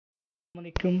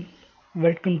Assalamualaikum.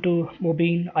 Welcome to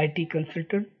Mobeen IT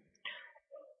Consultant.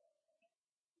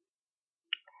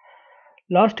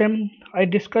 Last time I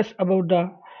discussed about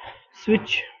the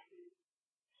switch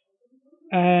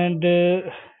and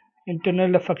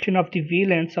internal function of the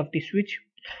VLANs of the switch,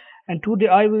 and today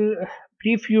I will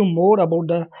brief you more about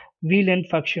the VLAN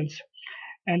functions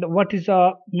and what is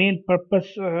the main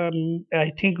purpose.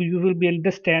 I think you will be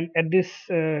understand at this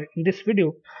in this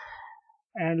video.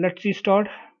 And let's see start.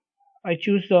 I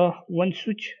choose the one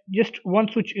switch. Just one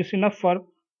switch is enough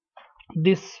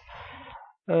this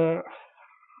uh,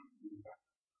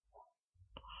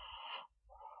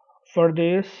 for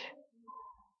this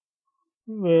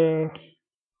uh,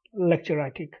 lecture.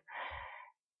 I think.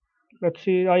 Let's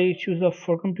see. I choose a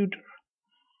for computer,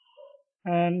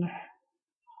 and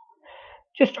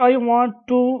just I want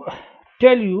to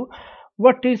tell you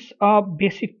what is a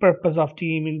basic purpose of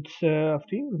the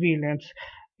VLANs,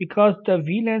 because the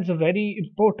VLANs are very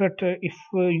important. If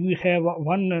you have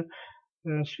one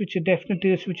switch,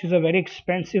 definitely the switch is a very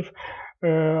expensive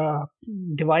uh,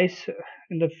 device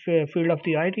in the field of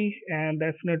the IT, and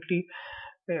definitely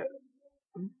uh,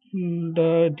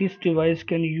 this device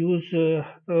can use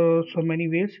so many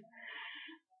ways.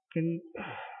 Can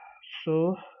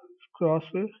so cross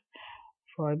with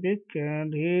fabric,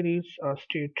 and here is a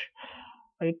state.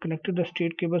 I connected the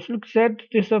state cables. Look, that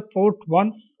this is a port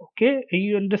 1. Okay,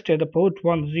 you understand the port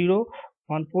 1 0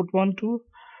 1, port 1 2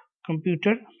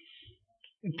 computer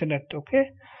internet.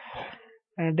 Okay,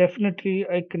 and definitely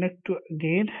I connect to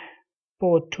again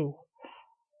port 2.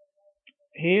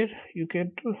 Here you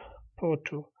can to port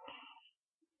 2.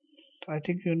 I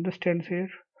think you understand here.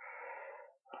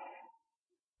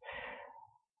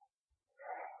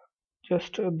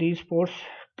 Just these ports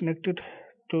connected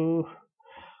to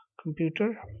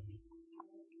computer,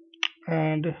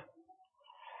 and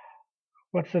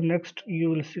what's the next, you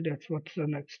will see that's what's the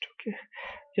next. Okay,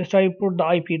 just I put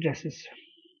the IP addresses.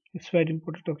 It's very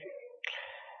important. Okay,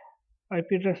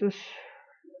 IP addresses.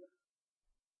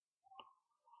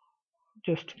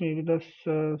 Just maybe there's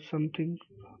something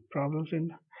problems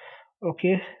in.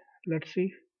 Okay, let's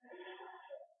see.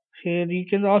 Here you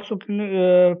can also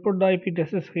put the IP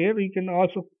addresses here. You can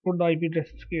also put the IP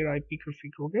addresses here. IP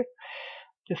config. Okay,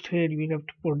 just here we have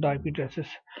to put the IP addresses.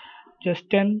 Just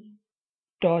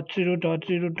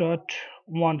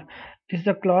 10.0.0.1. This is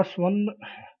the class 1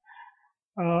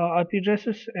 IP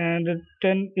addresses, and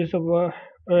 10 is a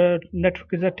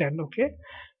network is a 10. Okay,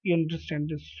 you understand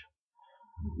this.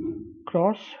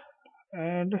 Cross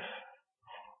and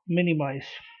minimize.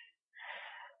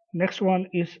 Next one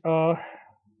is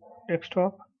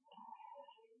desktop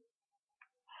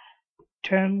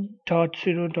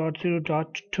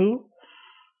 10.0.0.2,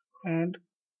 and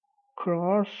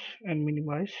cross and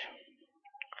minimize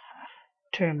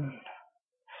 10.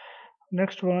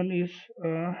 Next one is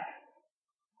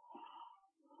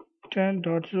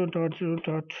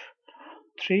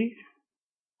 10.0.0.3,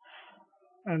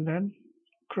 and then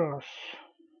cross.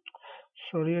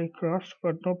 Sorry, I crossed,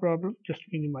 but no problem. Just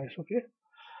minimize. Okay,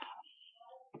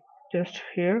 just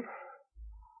here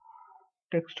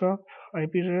desktop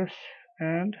IP address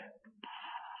and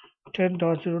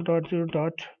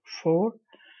 10.0.0.4.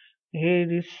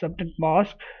 Here is subnet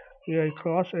mask. Here I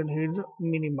cross, and here is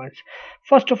minimize.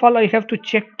 First of all, I have to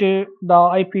check the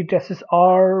IP addresses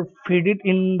are fed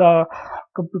in the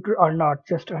computer or not.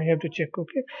 Just I have to check.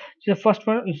 Okay, so the first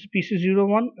one is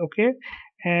PC01. Okay,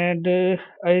 and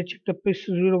I check the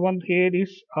PC01. Here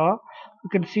is you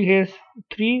can see here is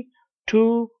 3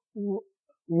 2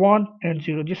 1 and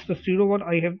 0. Just the 01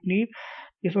 I have need.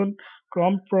 This one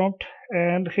prompt,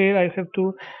 and here I have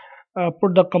to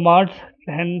put the commands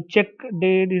and check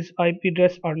there is IP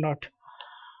address or not.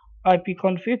 IP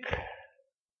config.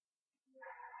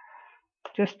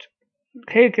 Just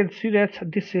here you can see that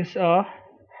this is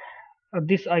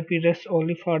this IP address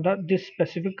only for the this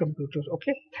specific computers.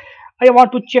 Okay, I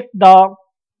want to check the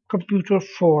computer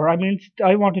 4. I mean,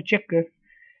 I want to check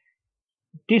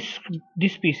this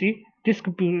this PC, this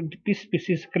PC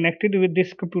is connected with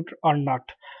this computer or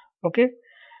not. Okay,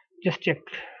 just check.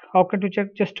 How can we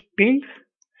check? Just ping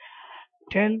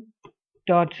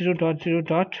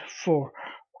 10.0.0.4.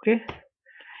 Okay,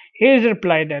 here is a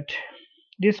reply that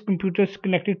this computer is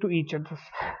connected to each other.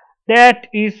 That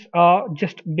is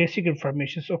just basic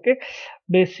information. Okay,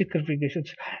 basic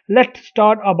configurations. Let's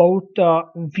start about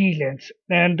VLANs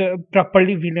and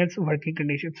properly VLANs working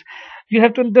conditions. You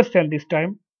have to understand this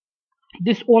time.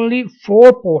 This only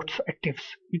 4 ports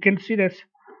actives. You can see that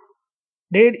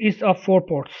there is a 4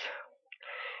 ports.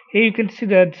 Here you can see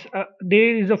that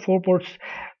there is a 4 ports.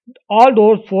 All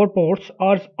those 4 ports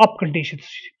are up conditions.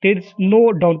 There is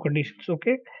no down conditions.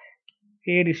 Okay,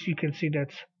 Here is you can see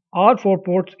that all four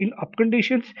ports in up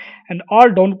conditions and all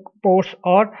down ports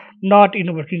are not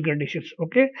in working conditions.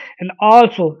 Okay, and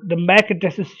also the MAC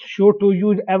address is sure to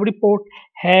use every port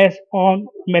has on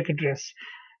MAC address.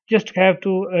 Just have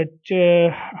to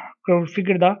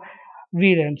configure the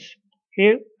VLANs.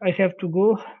 Here I have to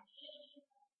go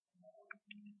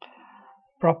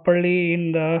properly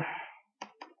in the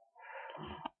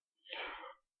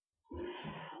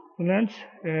VLANs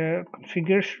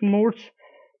configuration modes,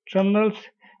 terminals.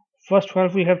 First of all,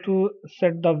 we have to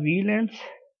set the VLANs.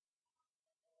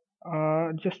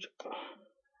 Just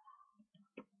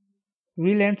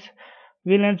VLANs,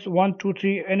 VLANs 1, 2,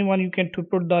 3. Anyone you can to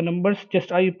put the numbers.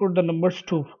 Just I put the numbers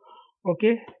 2.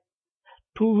 Okay,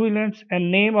 2 VLANs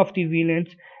and name of the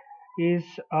VLANs is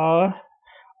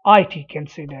IT. Can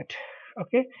say that.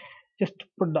 Okay, just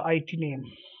put the IT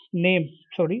name.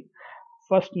 Sorry,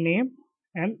 first name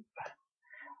and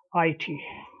IT.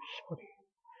 Sorry,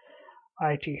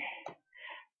 IT.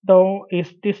 Though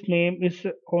is this name is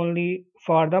only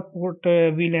for the port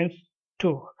VLANs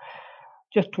 2.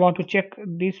 Just want to check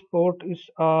this port is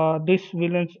these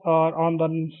VLANs are on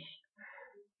the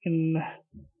in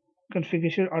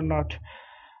configuration or not.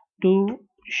 To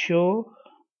show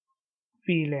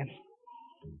VLAN,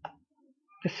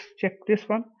 just check this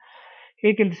one.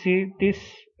 You can see these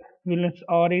VLANs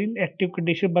are in active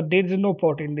condition, but there is no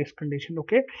port in this condition.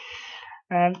 Okay,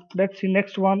 and let's see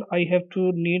next one. I have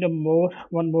to need a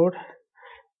one more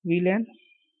VLAN,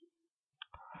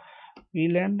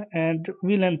 and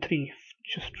VLAN 3.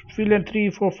 Just VLAN 3,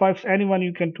 4, 5. Anyone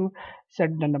you can to set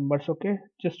the numbers. Okay,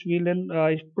 just VLAN.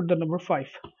 I put the number 5.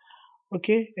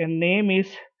 Okay, and name is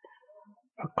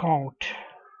account.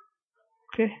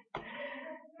 Okay,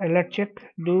 and let's check.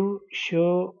 Do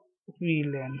show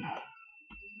VLAN.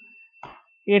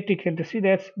 Here you can see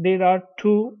that there are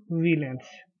 2 VLANs.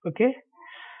 Okay,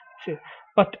 so,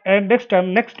 but at next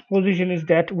position is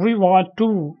that we want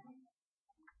to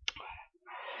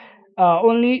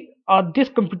only this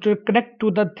computer connect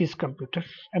to this computer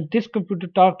and this computer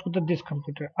talk to this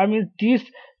computer. I mean these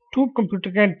two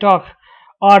computer can talk,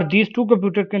 or these two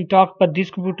computer can talk, but this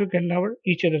computer can never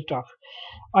each other talk.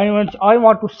 I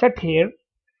want to set here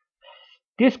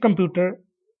this computer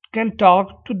can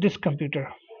talk to this computer,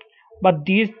 but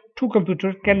these two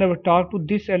computers can never talk to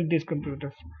this and this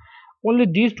computers. Only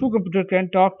these two computers can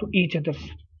talk to each other,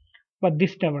 but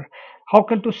this never. How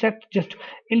can to set just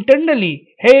internally?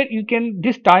 Here you can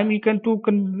this time you can to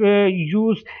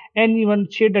use anyone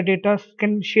share the data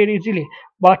can share easily,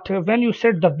 but when you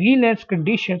set the VLANs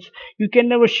conditions, you can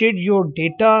never share your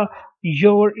data,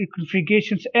 your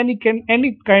configurations, any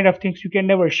kind of things you can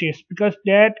never share, because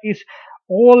that is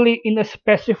only in a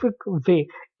specific way.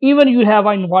 Even you have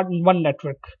in one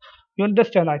network. You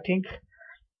understand? I think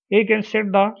you can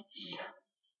set the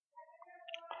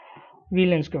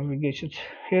VLANs configurations.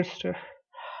 Here's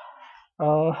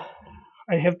uh,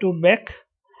 I have to back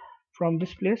from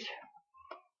this place.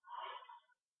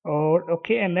 Or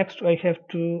okay, and next I have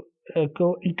to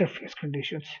go interface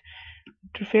conditions.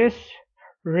 Interface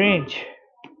range.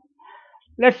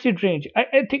 Let's see range.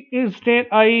 I think instead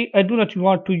I do not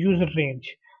want to use a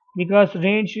range, because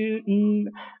range is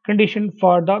in condition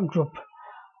for the group.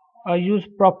 I use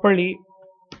properly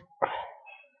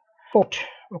port.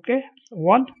 Okay,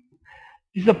 1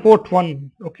 is the port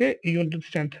 1. Okay, you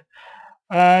understand?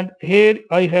 And here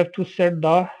I have to set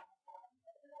the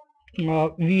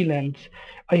VLANs.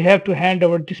 I have to hand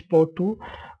over this port to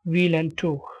VLAN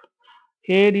 2.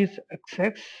 Here is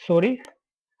access. Sorry.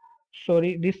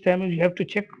 This time you have to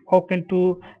check how can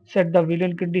to set the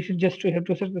VLAN condition. Just you have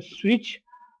to set the switch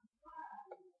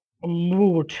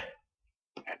mode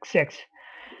access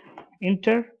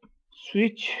enter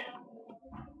switch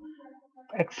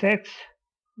access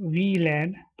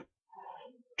VLAN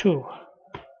 2,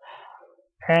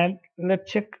 and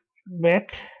let's check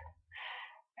back.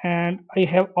 And I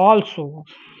have also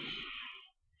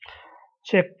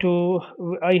check to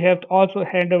I have to also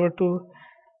hand over to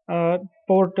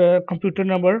port computer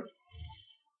number,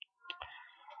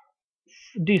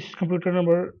 this computer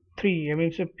number 3. I mean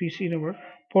it's a PC number,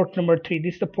 port number 3.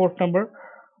 This is the port number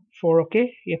 4.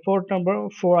 Okay, a port number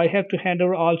 4 I have to hand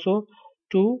over also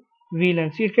to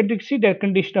VLANs. You can see the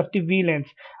condition of the VLANs.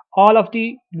 All of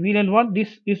the VLAN 1,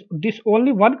 this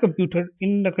only one computer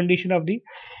in the condition of the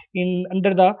in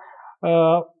under the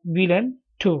VLAN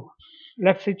 2.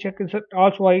 Let's see check is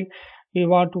also I we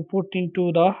want to put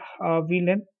into the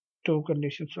VLAN 2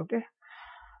 conditions. Okay,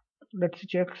 let's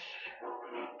check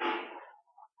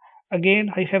again.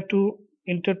 I have to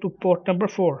enter to port number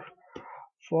 4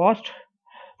 first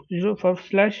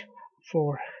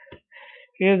 0/4.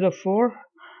 Here's the 4,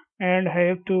 and I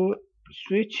have to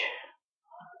switch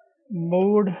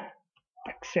mode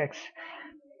XX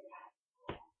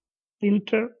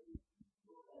inter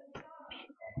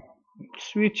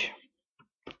switch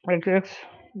XX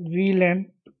VLAN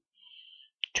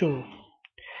 2.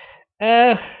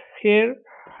 uh, Here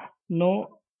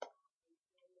no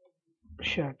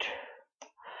shut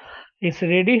is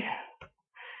ready.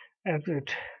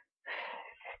 Exit.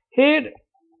 Here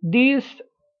these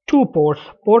two ports,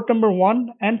 port number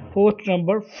 1 and port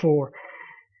number 4,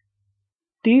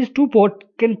 these two ports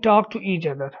can talk to each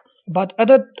other, but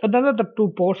another the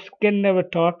two ports can never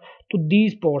talk to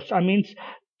these ports. I means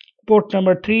port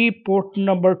number 3, port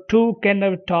number 2 can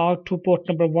never talk to port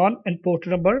number 1 and port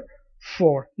number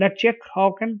 4. Let's check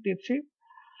how can they see.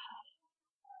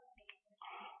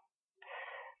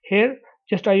 Here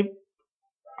just I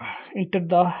enter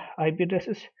the IP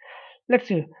addresses. Let's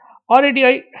see. Already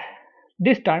I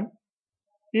this time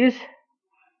is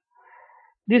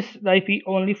this IP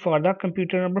only for the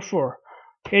computer number 4.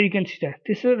 Here you can see that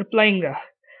this is replying the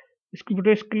this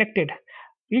computer is connected.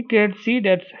 You can see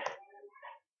that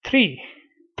 3.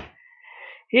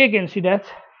 Here you can see that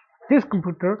this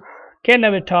computer can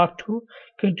never talk to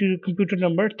computer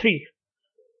number 3.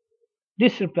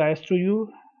 This replies to you.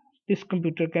 This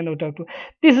computer cannot talk to.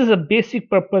 This is a basic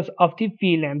purpose of the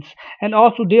VLANs, and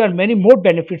also there are many more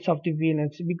benefits of the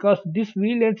VLANs because these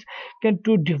VLANs can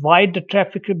to divide the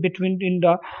traffic between in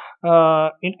the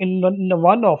in the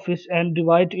one office and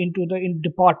divide into the in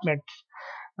departments.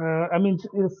 I mean,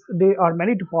 if there are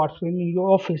many departments in your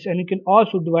office, and you can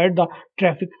also divide the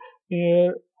traffic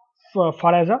for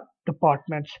far as a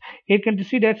departments. Here you can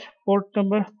see that port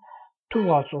number 2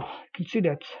 also. You can see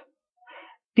that.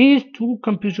 These two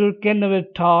computers can never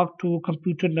talk to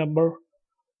computer number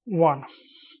 1,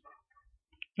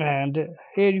 and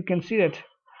here you can see that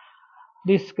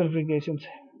these configurations.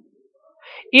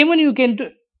 Even you can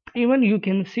even you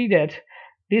can see that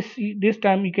this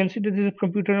time you can see that this is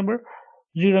computer number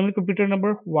 0 and computer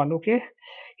number 1. Okay,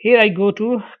 here I go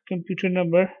to computer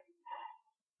number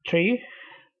 3.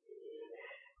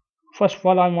 First of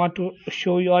all, I want to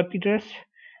show you IP address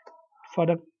for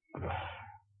the.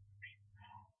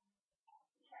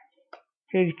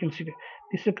 Here you can see that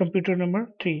this is computer number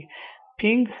 3.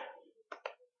 Ping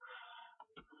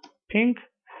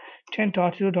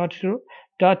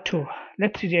 10.0.0.2.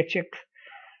 Let's see, check.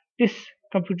 This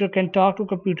computer can talk to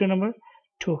computer number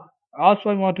 2. Also,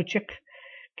 I want to check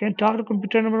can talk to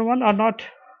computer number 1 or not.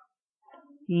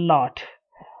 Not.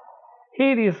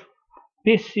 Here is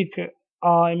basic.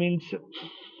 I mean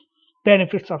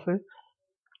benefits of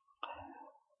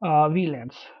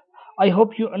VLANs. I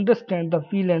hope you understand the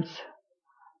VLANs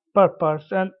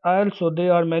purpose, and also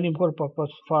there are many more purpose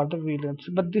for the VLANs,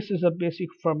 but this is a basic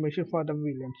information for the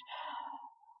VLANs.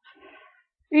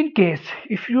 In case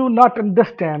if you not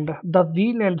understand the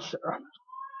VLANs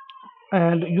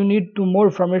and you need to more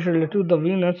information related to the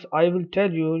VLANs, I will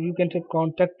tell you. You can take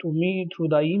contact to me through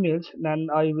the emails, and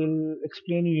I will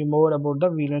explain you more about the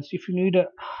VLANs. If you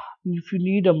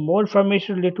need a more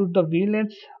information related to the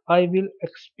VLANs, I will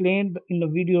explain in the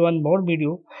video, one more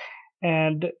video,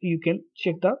 and you can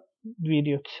check the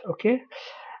videos. Okay,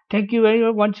 thank you very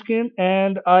much once again,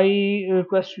 and I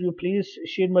request you please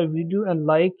share my video and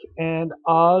like, and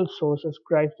also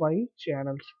subscribe my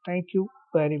channels. Thank you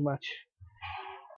very much.